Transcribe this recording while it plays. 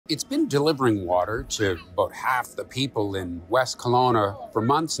It's been delivering water to about half the people in West Kelowna for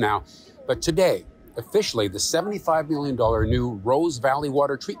months now. But today, officially, the $75 million new Rose Valley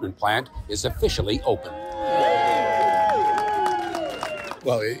Water Treatment Plant is officially open.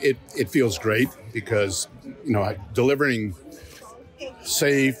 Well, it feels great because, delivering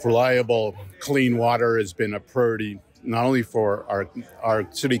safe, reliable, clean water has been a priority not only for our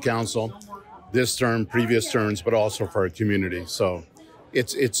city council this term, previous terms, but also for our community. So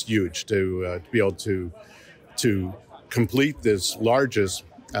it's huge to be able to complete this largest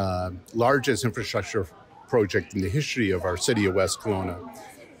infrastructure project in the history of our city of West Kelowna.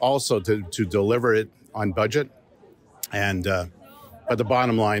 Also to deliver it on budget, and but the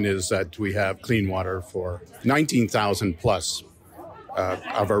bottom line is that we have clean water for 19,000 plus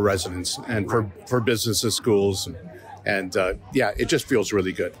of our residents, and for businesses, schools, and it just feels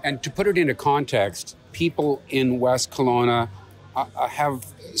really good. And to put it into context, people in West Kelowna have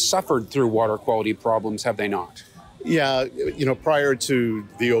suffered through water quality problems, have they not? Yeah, prior to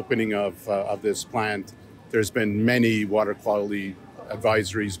the opening of this plant, there's been many water quality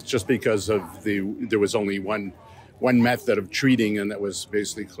advisories just because of there was only one method of treating, and that was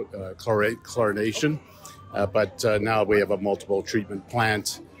basically chlorination. But now we have a multiple treatment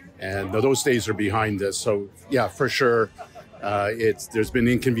plant, and those days are behind us. So yeah, for sure, there's been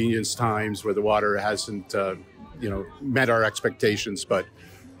inconvenience times where the water hasn't met our expectations, but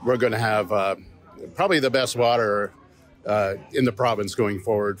we're going to have probably the best water in the province going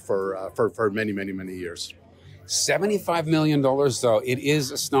forward for many, many, many years. $75 million, though, it is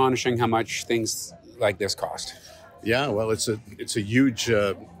astonishing how much things like this cost. Yeah, well, it's a huge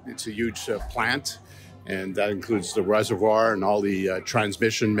plant, and that includes the reservoir and all the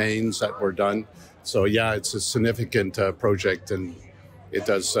transmission mains that were done. So yeah, it's a significant project, and it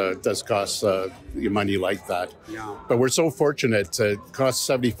does cost money like that. Yeah. But we're so fortunate. It costs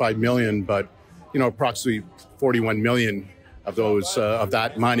 $75 million, but approximately $41 million of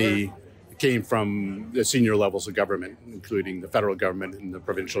that money came from the senior levels of government, including the federal government and the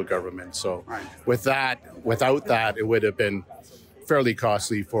provincial government. So without that, it would have been fairly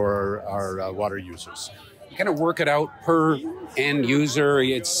costly for our water users. You kind of work it out per end user.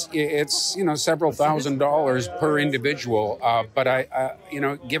 It's several $1,000s per individual. But I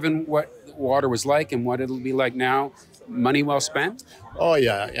given what water was like and what it'll be like now, money well spent. Oh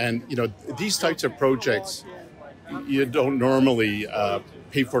yeah, and these types of projects, you don't normally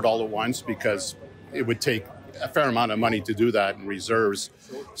pay for it all at once because it would take a fair amount of money to do that in reserves.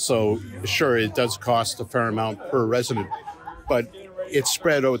 So sure, it does cost a fair amount per resident, but it's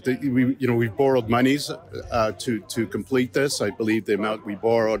spread out. We've borrowed monies to complete this. I believe the amount we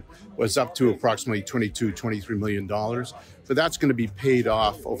borrowed was up to approximately $23 million. But that's going to be paid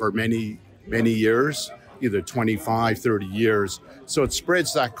off over many, many years, either 25, 30 years. So it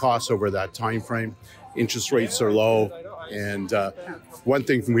spreads that cost over that time frame. Interest rates are low. And one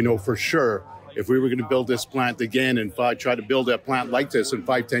thing we know for sure, if we were going to build this plant again and try to build a plant like this in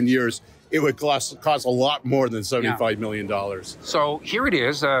 5-10 years, it would cost a lot more than $75 million. So here it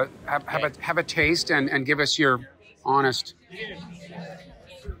is. Have a taste and give us your honest.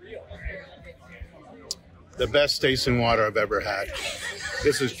 The best tasting water I've ever had.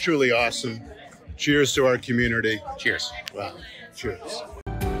 This is truly awesome. Cheers to our community. Cheers. Wow. Cheers.